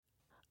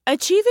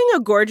Achieving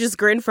a gorgeous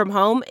grin from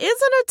home isn't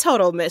a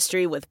total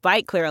mystery with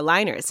Bite Clear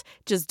aligners.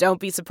 Just don't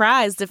be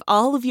surprised if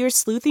all of your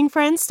sleuthing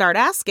friends start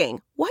asking,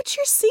 "What's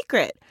your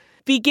secret?"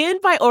 Begin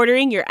by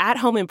ordering your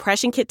at-home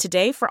impression kit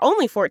today for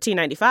only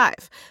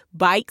 $14.95.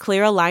 Bite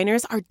Clear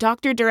aligners are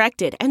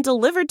doctor-directed and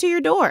delivered to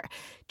your door.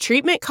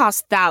 Treatment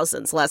costs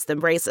thousands less than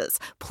braces.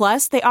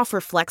 Plus, they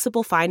offer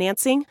flexible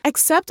financing,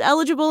 accept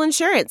eligible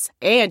insurance,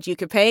 and you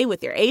can pay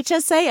with your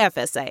HSA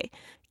FSA.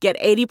 Get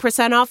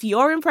 80% off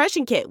your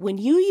impression kit when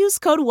you use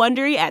code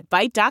WONDERY at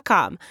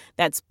Byte.com.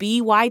 That's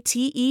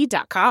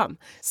BYTE.com.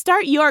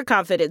 Start your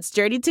confidence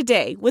journey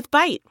today with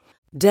Byte.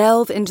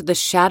 Delve into the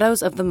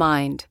shadows of the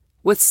mind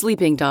with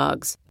Sleeping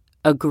Dogs,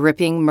 a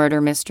gripping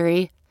murder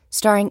mystery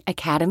starring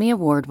Academy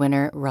Award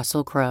winner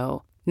Russell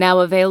Crowe.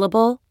 Now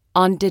available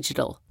on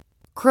digital.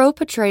 Crowe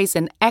portrays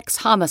an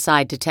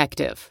ex-homicide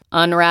detective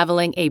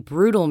unraveling a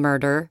brutal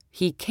murder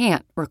he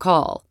can't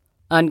recall.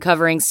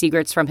 Uncovering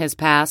secrets from his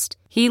past,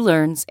 he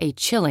learns a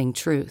chilling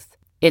truth.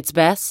 It's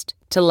best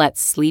to let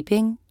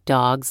sleeping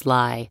dogs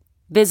lie.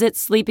 Visit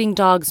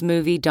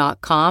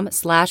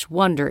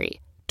sleepingdogsmovie.com/Wondery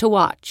to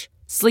watch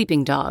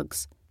Sleeping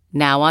Dogs,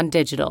 now on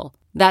digital.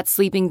 That's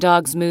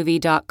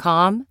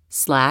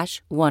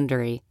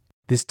sleepingdogsmovie.com/Wondery.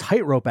 This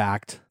tightrope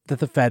act that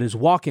the Fed is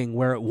walking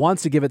where it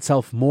wants to give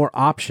itself more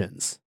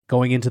options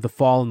going into the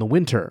fall and the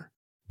winter,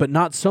 but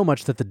not so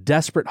much that the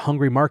desperate,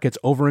 hungry markets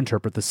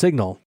overinterpret the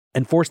signal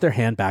and force their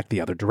hand back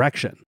the other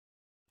direction.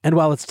 And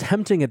while it's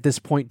tempting at this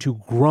point to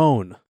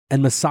groan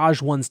and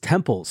massage one's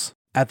temples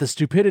at the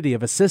stupidity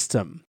of a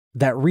system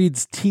that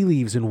reads tea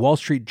leaves in Wall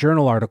Street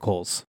Journal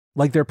articles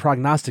like they're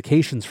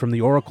prognostications from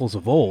the oracles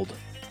of old,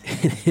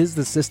 it is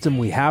the system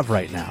we have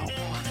right now.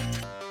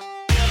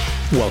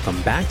 Welcome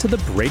back to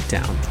The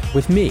Breakdown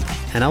with me,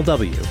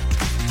 NLW.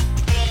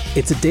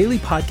 It's a daily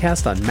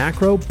podcast on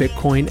macro,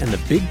 Bitcoin, and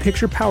the big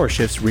picture power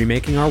shifts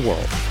remaking our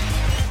world.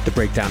 The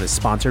Breakdown is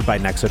sponsored by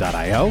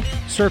Nexo.io,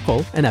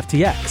 Circle, and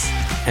FTX,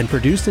 and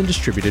produced and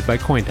distributed by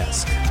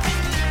CoinDesk.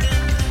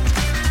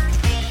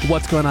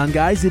 What's going on,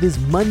 guys? It is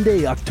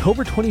Monday,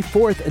 October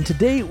 24th, and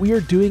today we are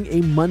doing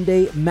a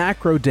Monday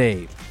Macro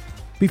Day.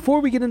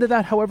 Before we get into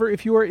that, however,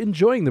 if you are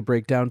enjoying The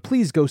Breakdown,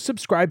 please go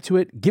subscribe to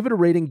it, give it a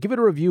rating, give it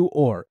a review,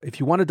 or if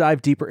you want to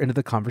dive deeper into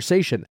the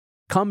conversation,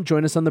 come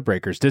join us on the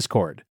Breakers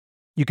Discord.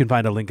 You can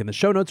find a link in the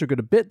show notes or go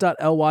to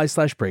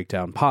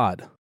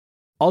bit.ly/breakdownpod.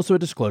 Also a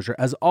disclosure,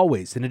 as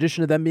always, in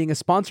addition to them being a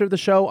sponsor of the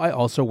show, I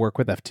also work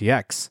with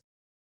FTX.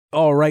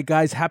 All right,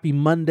 guys, happy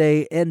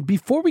Monday. And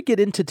before we get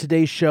into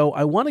today's show,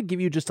 I want to give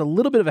you just a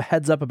little bit of a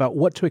heads up about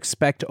what to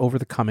expect over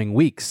the coming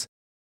weeks.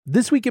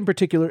 This week in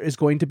particular is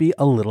going to be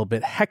a little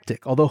bit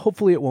hectic, although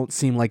hopefully it won't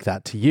seem like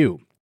that to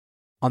you.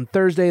 On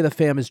Thursday, the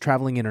fam is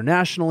traveling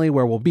internationally,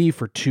 where we'll be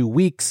for 2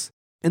 weeks.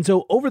 And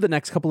so over the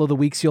next couple of the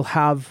weeks, you'll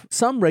have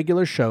some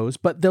regular shows,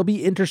 but they'll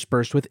be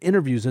interspersed with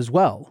interviews as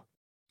well.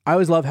 I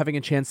always love having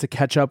a chance to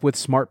catch up with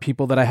smart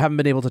people that I haven't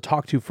been able to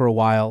talk to for a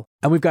while.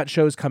 And we've got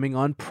shows coming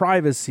on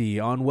privacy,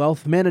 on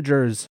wealth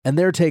managers and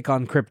their take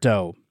on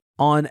crypto,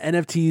 on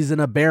NFTs in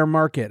a bear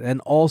market,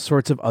 and all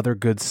sorts of other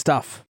good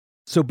stuff.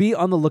 So be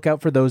on the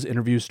lookout for those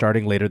interviews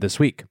starting later this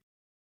week.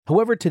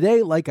 However,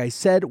 today, like I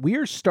said, we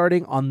are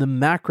starting on the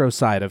macro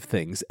side of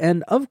things.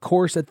 And of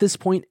course, at this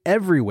point,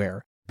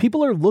 everywhere,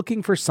 people are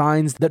looking for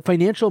signs that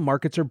financial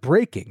markets are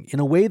breaking in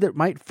a way that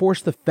might force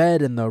the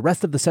Fed and the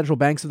rest of the central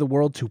banks of the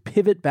world to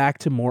pivot back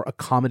to more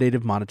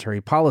accommodative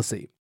monetary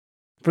policy.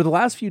 For the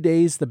last few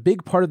days, the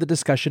big part of the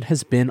discussion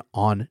has been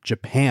on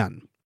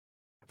Japan.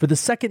 For the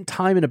second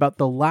time in about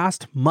the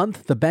last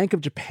month, the Bank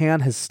of Japan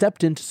has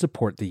stepped in to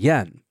support the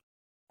yen.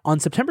 On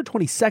September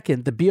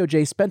 22nd, the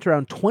BOJ spent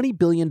around $20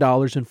 billion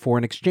in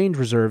foreign exchange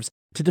reserves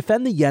to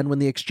defend the yen when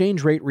the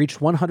exchange rate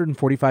reached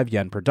 145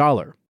 yen per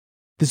dollar.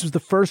 This was the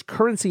first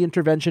currency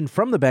intervention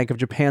from the Bank of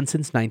Japan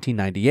since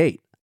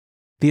 1998.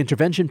 The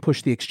intervention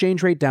pushed the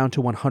exchange rate down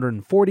to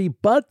 140,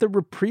 but the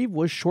reprieve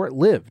was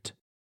short-lived.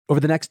 Over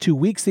the next 2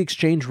 weeks, the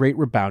exchange rate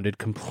rebounded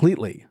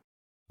completely.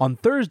 On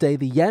Thursday,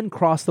 the yen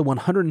crossed the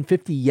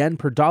 150 yen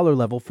per dollar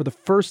level for the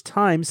first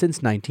time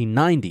since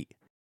 1990.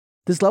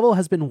 This level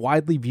has been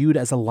widely viewed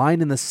as a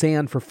line in the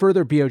sand for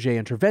further BOJ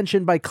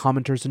intervention by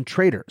commenters and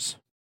traders.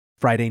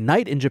 Friday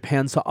night in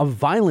Japan saw a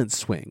violent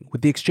swing,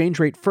 with the exchange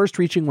rate first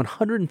reaching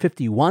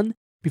 151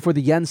 before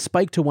the yen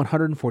spiked to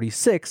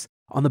 146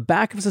 on the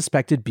back of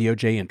suspected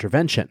BOJ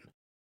intervention.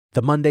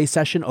 The Monday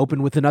session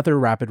opened with another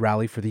rapid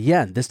rally for the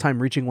yen, this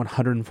time reaching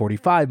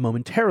 145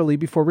 momentarily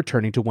before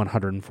returning to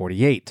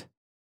 148.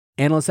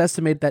 Analysts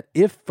estimate that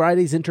if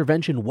Friday's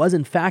intervention was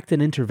in fact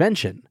an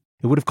intervention,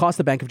 it would have cost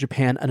the Bank of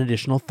Japan an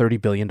additional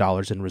 $30 billion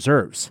in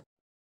reserves.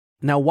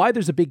 Now, why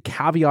there's a big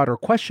caveat or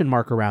question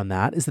mark around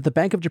that is that the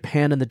Bank of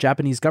Japan and the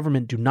Japanese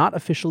government do not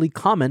officially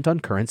comment on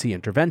currency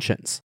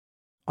interventions.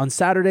 On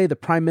Saturday, the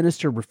Prime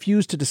Minister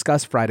refused to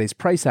discuss Friday's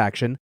price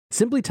action,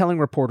 simply telling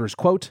reporters,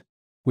 quote,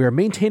 "We are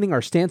maintaining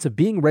our stance of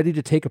being ready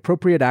to take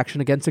appropriate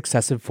action against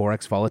excessive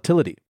forex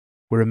volatility.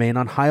 We remain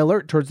on high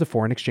alert towards the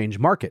foreign exchange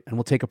market and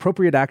will take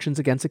appropriate actions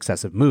against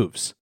excessive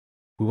moves.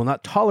 We will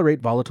not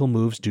tolerate volatile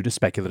moves due to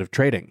speculative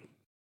trading."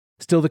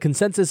 Still, the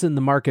consensus in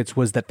the markets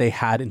was that they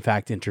had in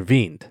fact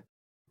intervened.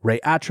 Ray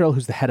Attrill,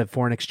 who's the head of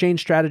foreign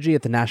exchange strategy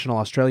at the National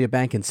Australia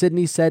Bank in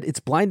Sydney, said it's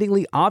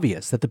blindingly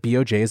obvious that the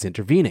BOJ is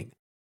intervening.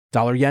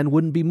 Dollar-yen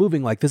wouldn't be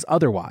moving like this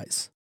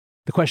otherwise.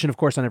 The question, of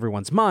course, on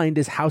everyone's mind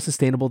is how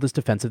sustainable this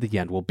defense of the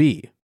yen will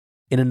be.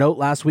 In a note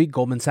last week,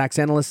 Goldman Sachs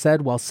analysts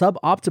said, while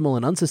suboptimal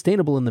and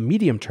unsustainable in the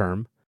medium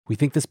term, we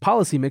think this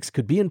policy mix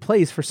could be in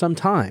place for some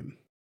time.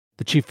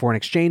 The chief foreign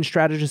exchange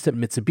strategist at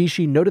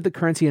Mitsubishi noted that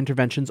currency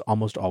interventions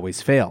almost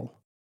always fail.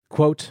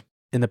 Quote,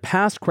 in the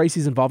past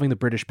crises involving the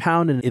British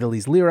pound and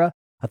Italy's lira,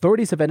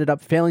 authorities have ended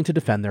up failing to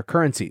defend their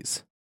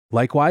currencies.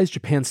 Likewise,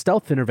 Japan's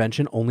stealth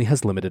intervention only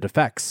has limited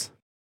effects.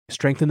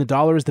 Strength in the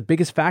dollar is the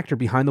biggest factor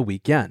behind the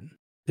weak yen.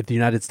 If the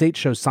United States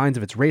shows signs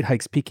of its rate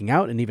hikes peaking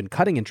out and even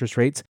cutting interest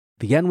rates,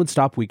 the yen would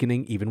stop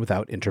weakening even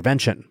without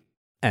intervention.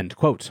 End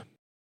quote.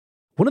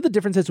 One of the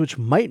differences which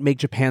might make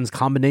Japan's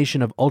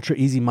combination of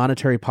ultra-easy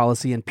monetary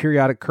policy and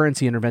periodic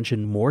currency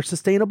intervention more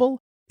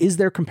sustainable is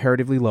their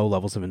comparatively low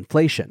levels of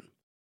inflation.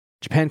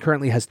 Japan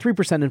currently has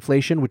 3%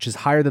 inflation, which is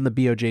higher than the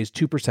BOJ's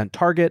 2%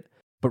 target,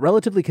 but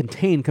relatively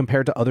contained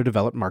compared to other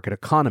developed market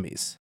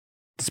economies.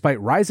 Despite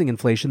rising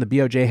inflation, the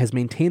BOJ has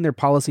maintained their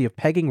policy of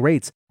pegging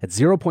rates at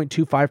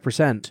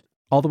 0.25%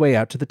 all the way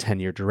out to the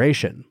 10-year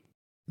duration.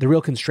 The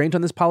real constraint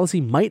on this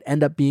policy might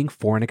end up being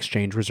foreign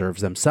exchange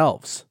reserves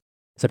themselves.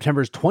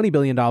 September's $20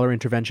 billion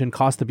intervention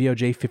cost the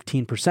BOJ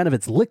 15% of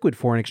its liquid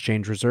foreign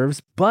exchange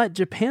reserves, but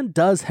Japan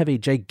does have a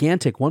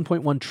gigantic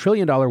 $1.1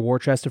 trillion war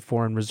chest of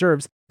foreign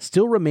reserves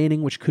still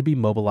remaining, which could be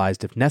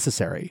mobilized if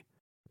necessary.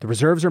 The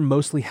reserves are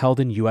mostly held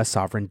in U.S.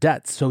 sovereign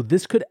debt, so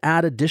this could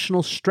add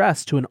additional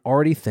stress to an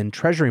already thin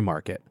Treasury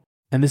market,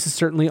 and this is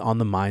certainly on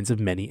the minds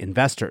of many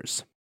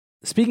investors.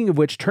 Speaking of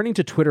which, turning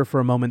to Twitter for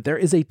a moment, there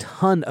is a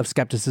ton of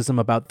skepticism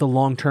about the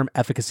long-term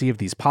efficacy of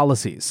these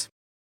policies.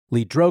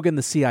 Lee Drogan,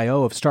 the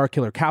CIO of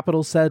Starkiller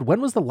Capital, said, when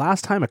was the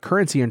last time a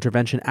currency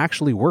intervention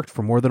actually worked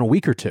for more than a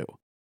week or two?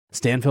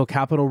 Stanfield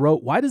Capital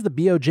wrote, why does the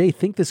BOJ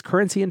think this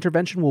currency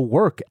intervention will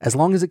work as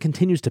long as it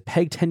continues to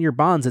peg 10-year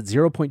bonds at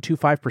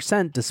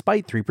 0.25%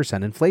 despite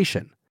 3%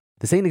 inflation?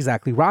 This ain't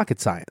exactly rocket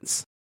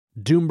science.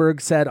 Doomberg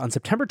said, on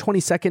September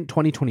 22,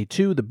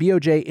 2022, the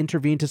BOJ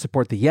intervened to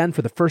support the yen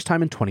for the first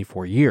time in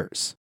 24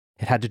 years.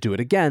 It had to do it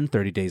again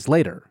 30 days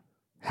later.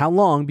 How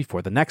long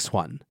before the next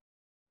one?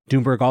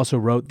 Doomberg also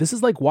wrote, this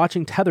is like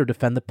watching Tether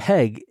defend the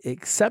peg,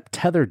 except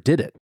Tether did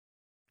it.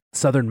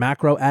 Southern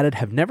Macro added,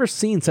 have never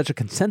seen such a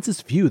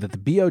consensus view that the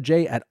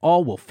BOJ at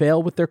all will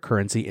fail with their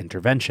currency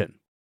intervention.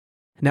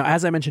 Now,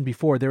 as I mentioned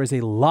before, there is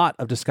a lot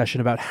of discussion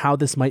about how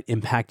this might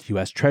impact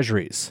U.S.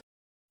 Treasuries.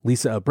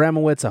 Lisa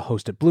Abramowitz, a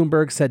host at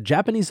Bloomberg, said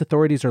Japanese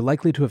authorities are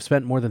likely to have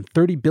spent more than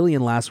 $30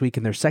 billion last week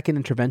in their second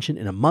intervention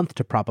in a month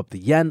to prop up the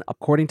yen,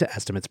 according to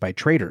estimates by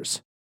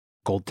traders.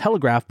 Gold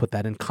Telegraph put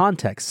that in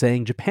context,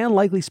 saying Japan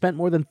likely spent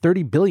more than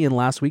 $30 billion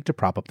last week to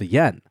prop up the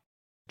yen.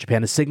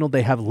 Japan has signaled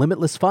they have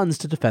limitless funds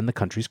to defend the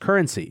country's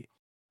currency.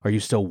 Are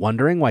you still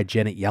wondering why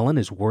Janet Yellen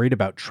is worried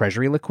about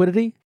Treasury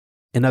liquidity?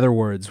 In other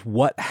words,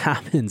 what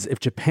happens if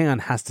Japan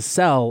has to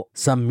sell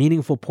some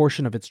meaningful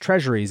portion of its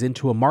treasuries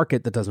into a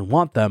market that doesn't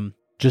want them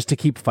just to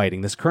keep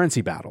fighting this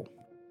currency battle?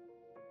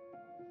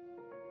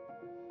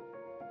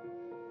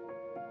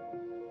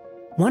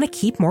 Want to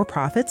keep more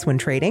profits when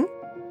trading?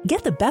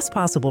 Get the best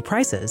possible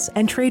prices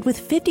and trade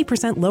with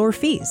 50% lower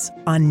fees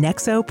on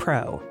Nexo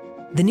Pro.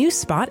 The new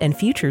spot and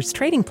futures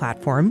trading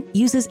platform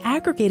uses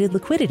aggregated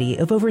liquidity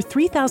of over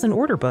 3,000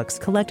 order books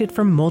collected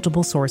from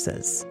multiple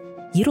sources.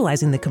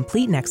 Utilizing the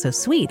complete Nexo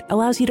suite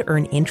allows you to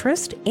earn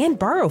interest and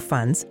borrow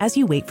funds as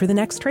you wait for the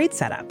next trade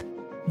setup.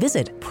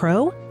 Visit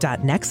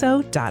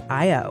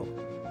pro.nexo.io.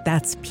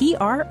 That's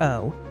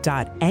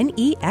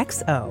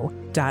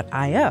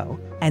pro.nexo.io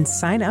and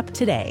sign up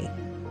today.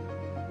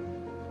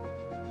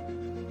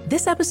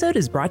 This episode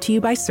is brought to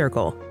you by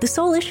Circle, the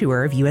sole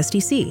issuer of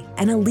USDC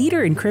and a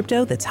leader in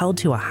crypto that's held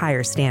to a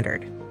higher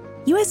standard.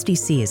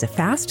 USDC is a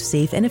fast,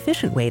 safe, and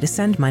efficient way to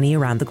send money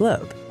around the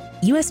globe.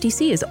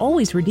 USDC is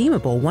always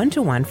redeemable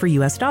one-to-one for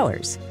US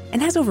dollars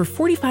and has over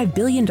 $45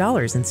 billion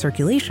in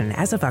circulation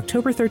as of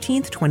October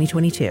 13,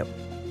 2022.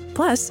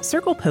 Plus,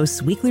 Circle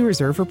posts weekly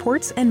reserve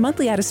reports and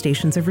monthly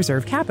attestations of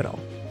reserve capital,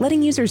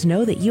 letting users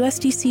know that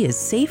USDC is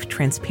safe,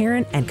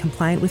 transparent, and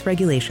compliant with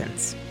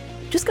regulations.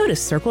 Just go to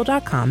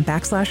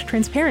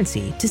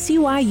circle.com/transparency to see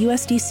why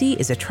USDC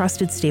is a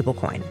trusted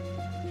stablecoin.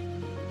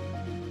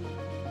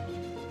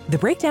 The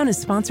Breakdown is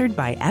sponsored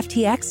by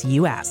FTX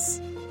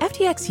US.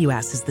 FTX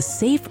US is the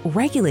safe,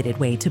 regulated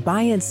way to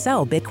buy and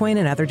sell Bitcoin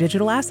and other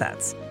digital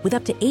assets, with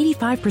up to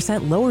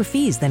 85% lower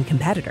fees than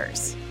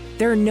competitors.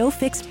 There are no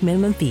fixed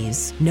minimum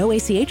fees, no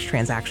ACH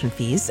transaction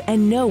fees,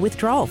 and no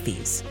withdrawal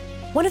fees.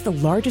 One of the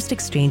largest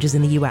exchanges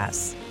in the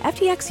US,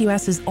 FTX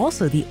US is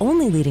also the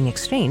only leading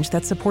exchange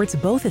that supports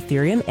both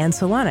Ethereum and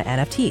Solana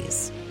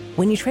NFTs.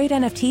 When you trade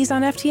NFTs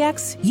on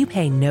FTX, you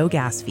pay no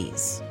gas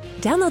fees.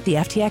 Download the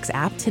FTX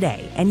app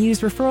today and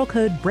use referral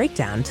code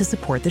BREAKDOWN to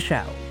support the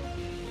show.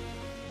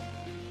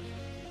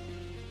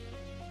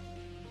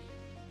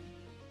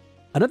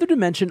 Another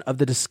dimension of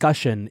the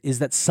discussion is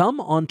that some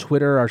on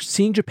Twitter are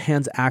seeing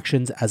Japan's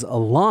actions as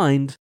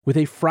aligned with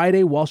a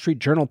Friday Wall Street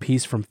Journal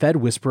piece from Fed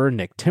whisperer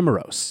Nick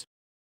Timiraos.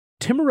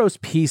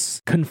 Timiraos'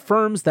 piece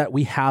confirms that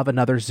we have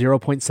another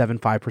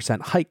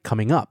 0.75% hike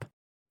coming up,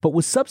 but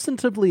was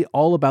substantively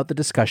all about the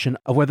discussion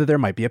of whether there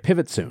might be a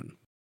pivot soon.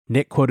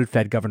 Nick quoted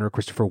Fed Governor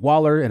Christopher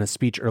Waller in a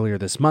speech earlier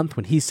this month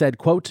when he said,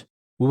 quote,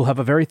 "We will have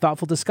a very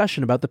thoughtful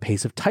discussion about the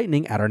pace of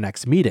tightening at our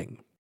next meeting."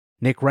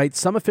 Nick writes,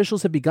 "Some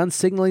officials have begun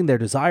signaling their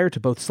desire to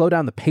both slow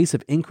down the pace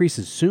of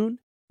increases soon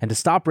and to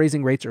stop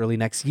raising rates early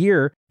next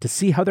year to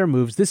see how their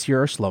moves this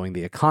year are slowing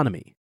the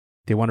economy.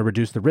 They want to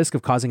reduce the risk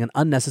of causing an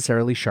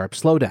unnecessarily sharp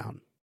slowdown.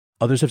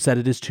 Others have said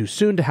it is too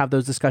soon to have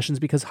those discussions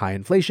because high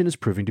inflation is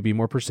proving to be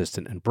more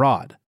persistent and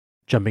broad."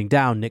 Jumping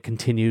down, Nick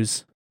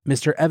continues,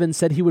 "Mr. Evans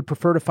said he would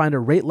prefer to find a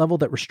rate level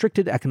that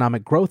restricted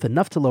economic growth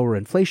enough to lower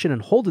inflation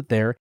and hold it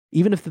there,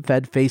 even if the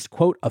Fed faced,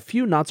 quote, a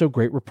few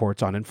not-so-great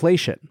reports on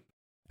inflation."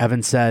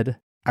 Evans said,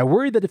 "I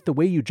worry that if the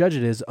way you judge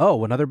it is,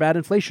 oh, another bad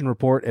inflation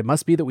report, it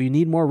must be that we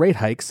need more rate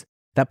hikes,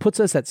 that puts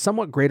us at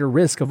somewhat greater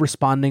risk of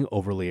responding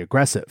overly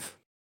aggressive."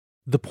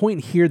 The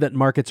point here that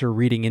markets are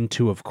reading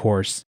into, of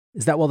course,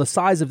 is that while the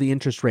size of the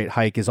interest rate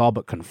hike is all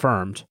but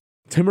confirmed,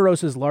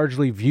 Timiraos is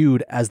largely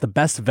viewed as the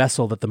best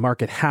vessel that the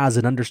market has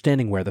in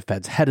understanding where the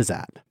Fed's head is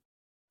at.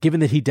 Given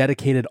that he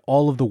dedicated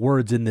all of the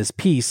words in this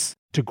piece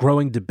to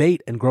growing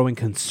debate and growing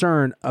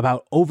concern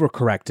about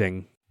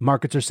overcorrecting,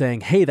 markets are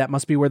saying, hey, that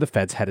must be where the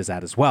Fed's head is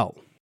at as well.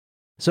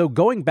 So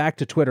going back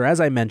to Twitter,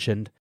 as I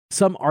mentioned,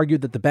 some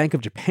argued that the Bank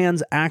of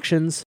Japan's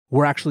actions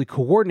were actually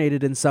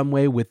coordinated in some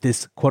way with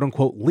this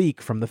quote-unquote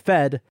leak from the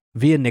Fed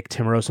via Nick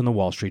Timiraos in the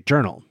Wall Street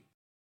Journal.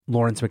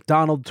 Lawrence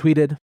McDonald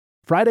tweeted,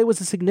 "Friday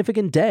was a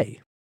significant day.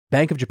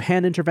 Bank of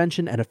Japan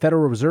intervention and a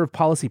Federal Reserve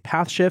policy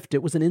path shift,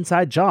 it was an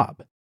inside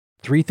job.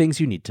 3 things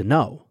you need to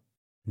know.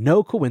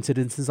 No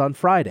coincidences on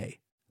Friday.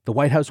 The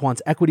White House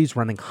wants equities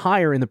running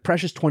higher in the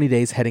precious 20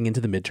 days heading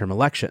into the midterm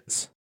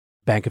elections.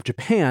 Bank of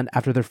Japan,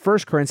 after their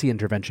first currency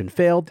intervention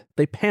failed,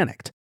 they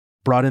panicked,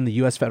 brought in the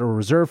U.S. Federal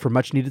Reserve for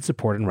much-needed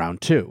support in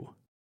round 2.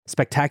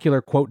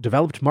 Spectacular, quote,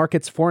 developed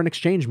markets foreign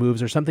exchange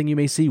moves are something you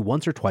may see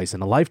once or twice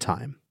in a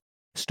lifetime.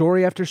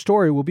 Story after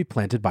story will be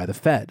planted by the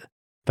Fed.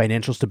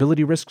 Financial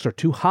stability risks are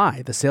too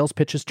high, the sales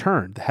pitch has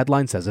turned, the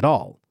headline says it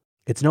all.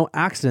 It's no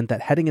accident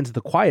that heading into the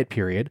quiet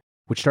period,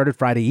 which started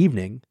Friday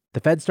evening, the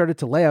Fed started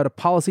to lay out a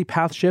policy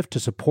path shift to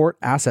support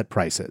asset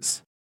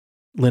prices."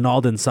 Lynn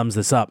Alden sums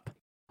this up.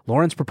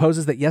 Lawrence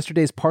proposes that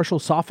yesterday's partial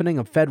softening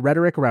of Fed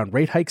rhetoric around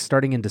rate hikes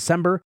starting in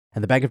December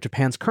and the Bank of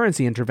Japan's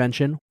currency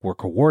intervention were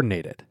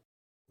coordinated.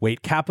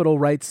 Wait Capital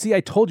writes, "See,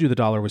 I told you the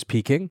dollar was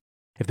peaking.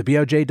 If the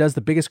BOJ does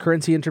the biggest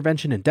currency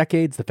intervention in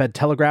decades, the Fed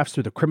telegraphs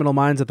through the criminal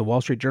minds at the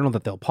Wall Street Journal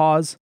that they'll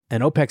pause,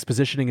 and OPEC's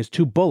positioning is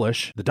too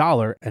bullish, the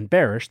dollar, and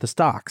bearish, the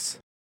stocks."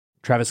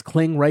 Travis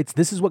Kling writes,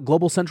 "This is what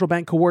global central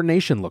bank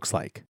coordination looks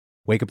like.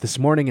 Wake up this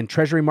morning and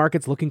Treasury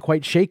markets looking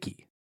quite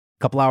shaky.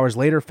 A couple hours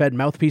later, Fed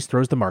mouthpiece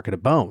throws the market a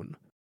bone.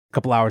 A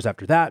couple hours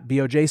after that,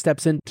 BOJ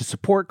steps in to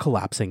support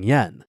collapsing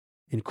yen.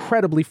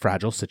 Incredibly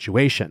fragile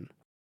situation."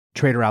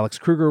 Trader Alex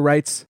Kruger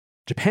writes,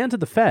 "Japan to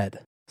the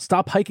Fed.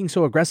 Stop hiking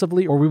so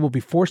aggressively or we will be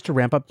forced to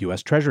ramp up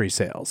U.S. Treasury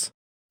sales.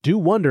 Do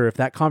wonder if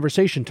that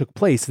conversation took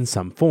place in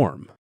some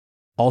form.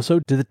 Also,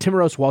 did the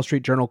Timiraos Wall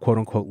Street Journal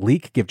quote-unquote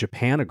leak give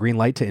Japan a green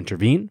light to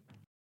intervene?"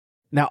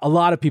 Now, a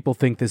lot of people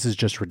think this is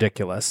just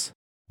ridiculous.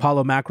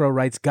 Paulo Macro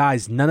writes,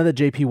 "Guys, none of the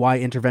JPY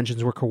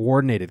interventions were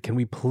coordinated. Can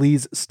we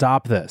please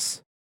stop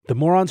this? The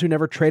morons who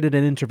never traded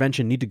an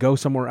intervention need to go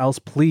somewhere else,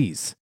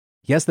 please.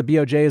 Yes, the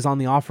BOJ is on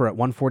the offer at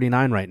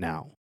 149 right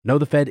now. No,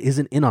 the Fed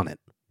isn't in on it.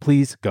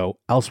 Please go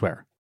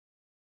elsewhere."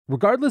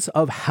 Regardless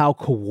of how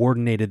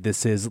coordinated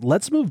this is,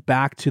 let's move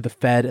back to the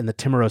Fed and the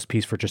Timiraos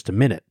piece for just a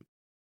minute.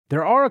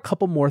 There are a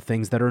couple more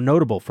things that are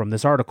notable from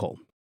this article.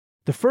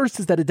 The first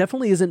is that it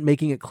definitely isn't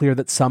making it clear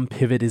that some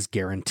pivot is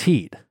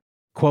guaranteed.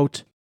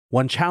 Quote,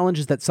 "One challenge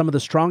is that some of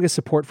the strongest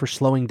support for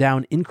slowing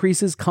down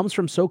increases comes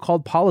from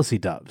so-called policy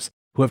doves,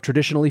 who have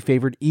traditionally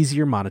favored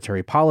easier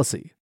monetary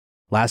policy.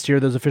 Last year,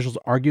 those officials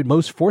argued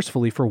most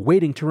forcefully for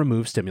waiting to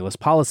remove stimulus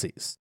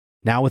policies.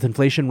 Now, with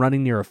inflation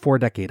running near a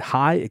 4-decade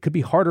high, it could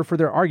be harder for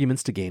their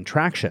arguments to gain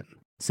traction,"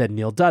 said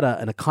Neil Dutta,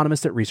 an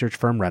economist at research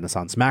firm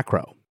Renaissance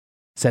Macro.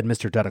 Said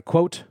Mr. Dutta,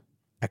 quote,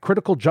 "At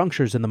critical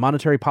junctures in the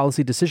monetary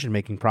policy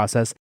decision-making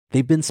process,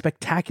 they've been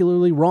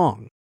spectacularly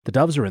wrong. The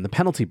doves are in the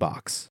penalty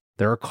box.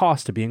 There are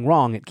costs to being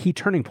wrong at key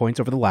turning points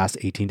over the last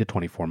 18 to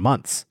 24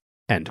 months."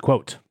 End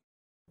quote.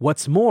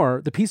 What's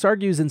more, the piece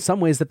argues in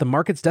some ways that the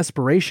market's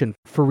desperation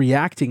for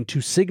reacting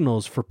to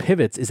signals for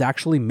pivots is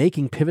actually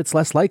making pivots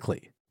less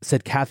likely.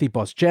 Said Kathy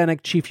Bosjanek,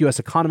 chief U.S.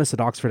 economist at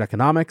Oxford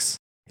Economics,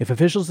 "If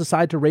officials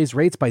decide to raise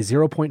rates by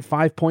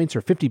 0.5 points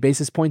or 50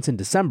 basis points in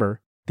December,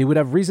 they would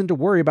have reason to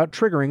worry about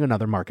triggering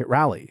another market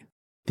rally.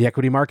 The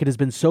equity market has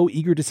been so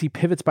eager to see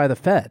pivots by the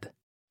Fed.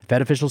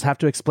 Fed officials have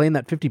to explain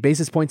that 50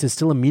 basis points is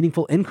still a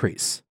meaningful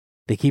increase.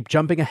 They keep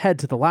jumping ahead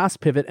to the last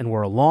pivot and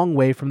we're a long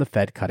way from the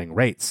Fed cutting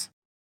rates."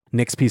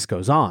 Nick's piece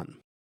goes on.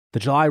 "The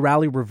July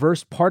rally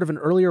reversed part of an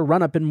earlier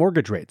run-up in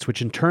mortgage rates,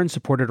 which in turn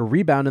supported a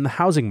rebound in the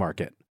housing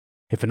market.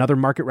 If another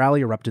market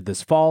rally erupted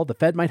this fall, the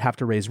Fed might have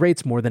to raise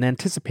rates more than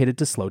anticipated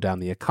to slow down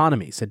the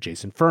economy, said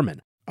Jason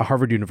Furman, a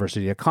Harvard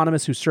University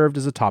economist who served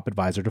as a top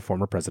advisor to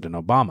former President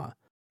Obama.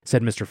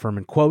 Said Mr.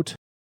 Furman, quote,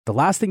 "The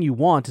last thing you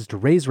want is to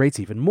raise rates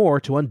even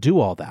more to undo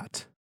all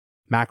that."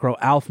 Macro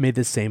Alf made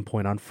this same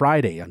point on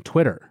Friday on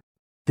Twitter.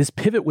 "This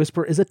pivot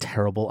whisper is a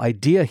terrible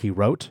idea," he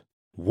wrote.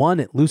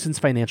 "One, it loosens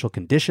financial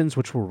conditions,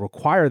 which will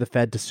require the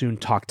Fed to soon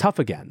talk tough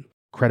again.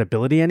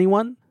 Credibility,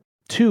 anyone?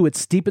 Two, it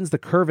steepens the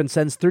curve and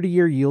sends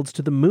 30-year yields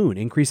to the moon,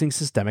 increasing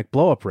systemic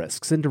blow-up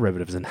risks in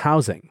derivatives and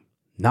housing.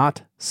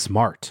 Not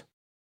smart."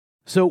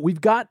 So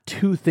we've got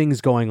two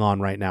things going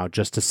on right now,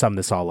 just to sum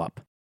this all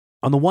up.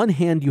 On the one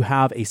hand, you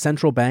have a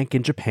central bank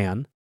in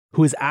Japan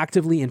who is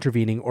actively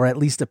intervening, or at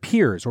least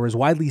appears or is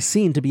widely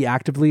seen to be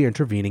actively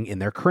intervening in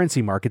their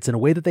currency markets in a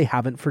way that they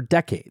haven't for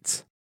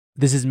decades.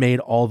 This is made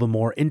all the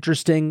more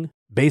interesting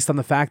based on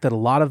the fact that a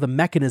lot of the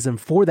mechanism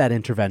for that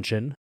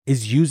intervention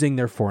is using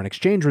their foreign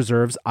exchange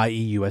reserves, i.e.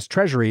 US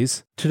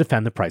Treasuries, to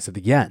defend the price of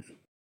the yen.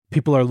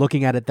 People are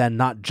looking at it then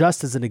not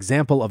just as an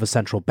example of a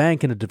central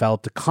bank in a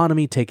developed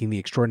economy taking the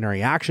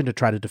extraordinary action to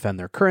try to defend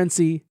their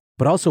currency,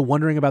 but also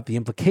wondering about the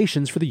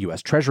implications for the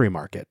US Treasury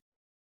market.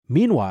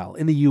 Meanwhile,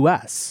 in the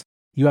US,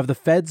 you have the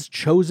Fed's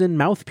chosen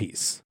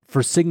mouthpiece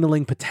for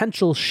signaling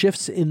potential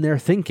shifts in their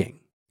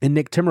thinking, in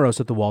Nick Timiraos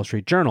at the Wall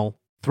Street Journal,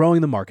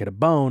 throwing the market a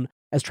bone,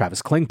 as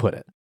Travis Kling put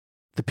it.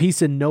 The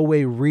piece in no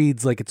way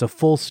reads like it's a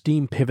full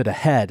steam pivot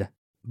ahead,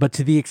 but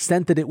to the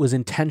extent that it was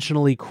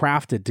intentionally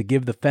crafted to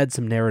give the Fed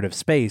some narrative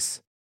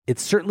space, it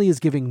certainly is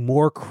giving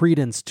more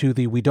credence to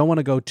the "we don't want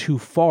to go too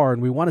far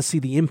and we want to see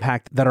the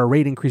impact that our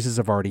rate increases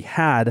have already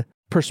had"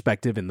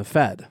 perspective in the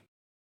Fed.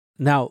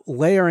 Now,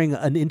 layering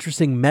an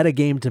interesting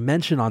metagame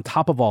dimension on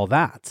top of all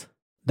that,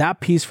 that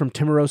piece from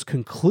Timiraos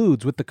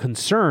concludes with the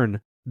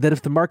concern that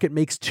if the market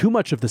makes too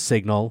much of the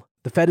signal,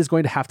 the Fed is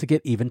going to have to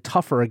get even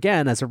tougher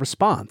again as a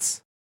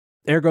response.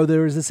 Ergo,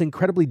 there is this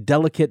incredibly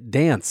delicate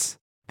dance,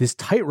 this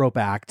tightrope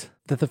act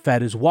that the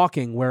Fed is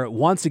walking where it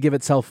wants to give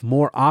itself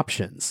more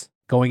options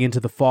going into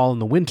the fall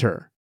and the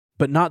winter,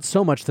 but not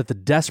so much that the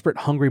desperate,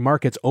 hungry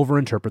markets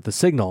overinterpret the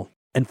signal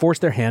and force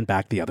their hand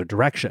back the other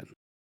direction.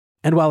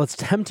 And while it's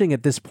tempting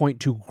at this point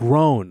to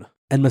groan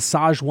and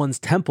massage one's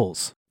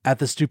temples at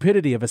the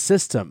stupidity of a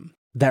system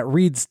that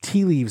reads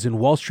tea leaves in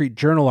Wall Street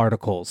Journal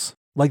articles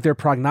like they're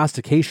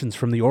prognostications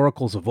from the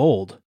oracles of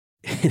old,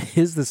 it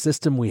is the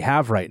system we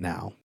have right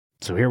now.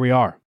 So here we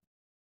are.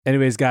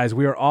 Anyways, guys,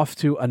 we are off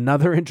to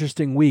another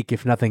interesting week,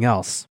 if nothing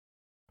else.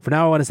 For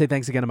now, I want to say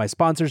thanks again to my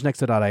sponsors,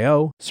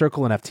 Nexo.io,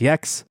 Circle, and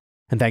FTX,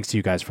 and thanks to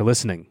you guys for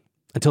listening.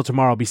 Until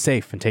tomorrow, be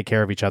safe and take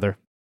care of each other.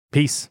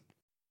 Peace.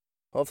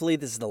 Hopefully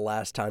this is the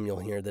last time you'll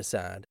hear this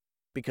ad,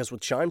 because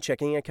with Chime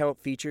checking account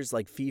features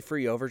like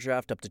fee-free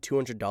overdraft up to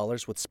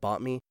 $200 with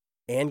SpotMe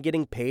and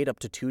getting paid up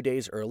to 2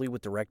 days early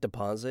with direct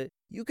deposit,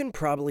 you can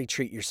probably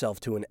treat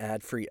yourself to an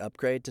ad-free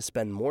upgrade to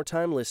spend more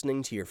time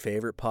listening to your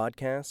favorite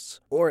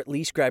podcasts, or at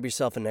least grab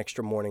yourself an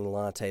extra morning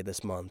latte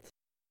this month.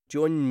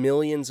 Join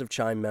millions of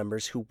Chime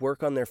members who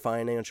work on their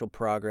financial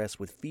progress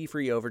with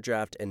fee-free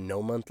overdraft and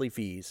no monthly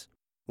fees.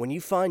 When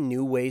you find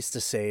new ways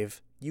to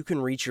save, you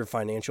can reach your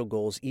financial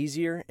goals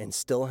easier and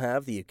still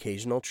have the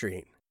occasional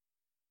treat.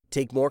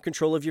 Take more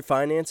control of your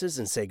finances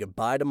and say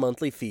goodbye to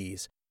monthly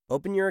fees.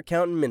 Open your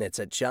account in minutes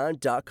at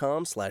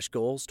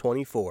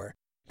chime.com/goals24.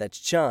 That's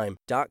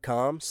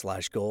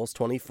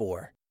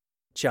chime.com/goals24.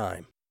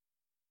 Chime.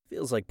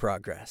 Feels like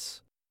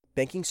progress.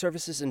 Banking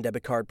services and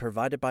debit card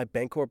provided by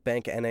Bancorp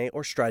Bank N.A.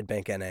 or Stride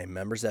Bank N.A.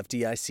 Members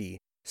FDIC.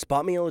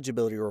 SpotMe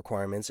eligibility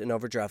requirements and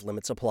overdraft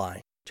limits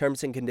apply.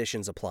 Terms and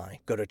conditions apply.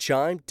 Go to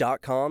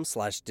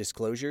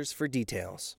chime.com/disclosures for details.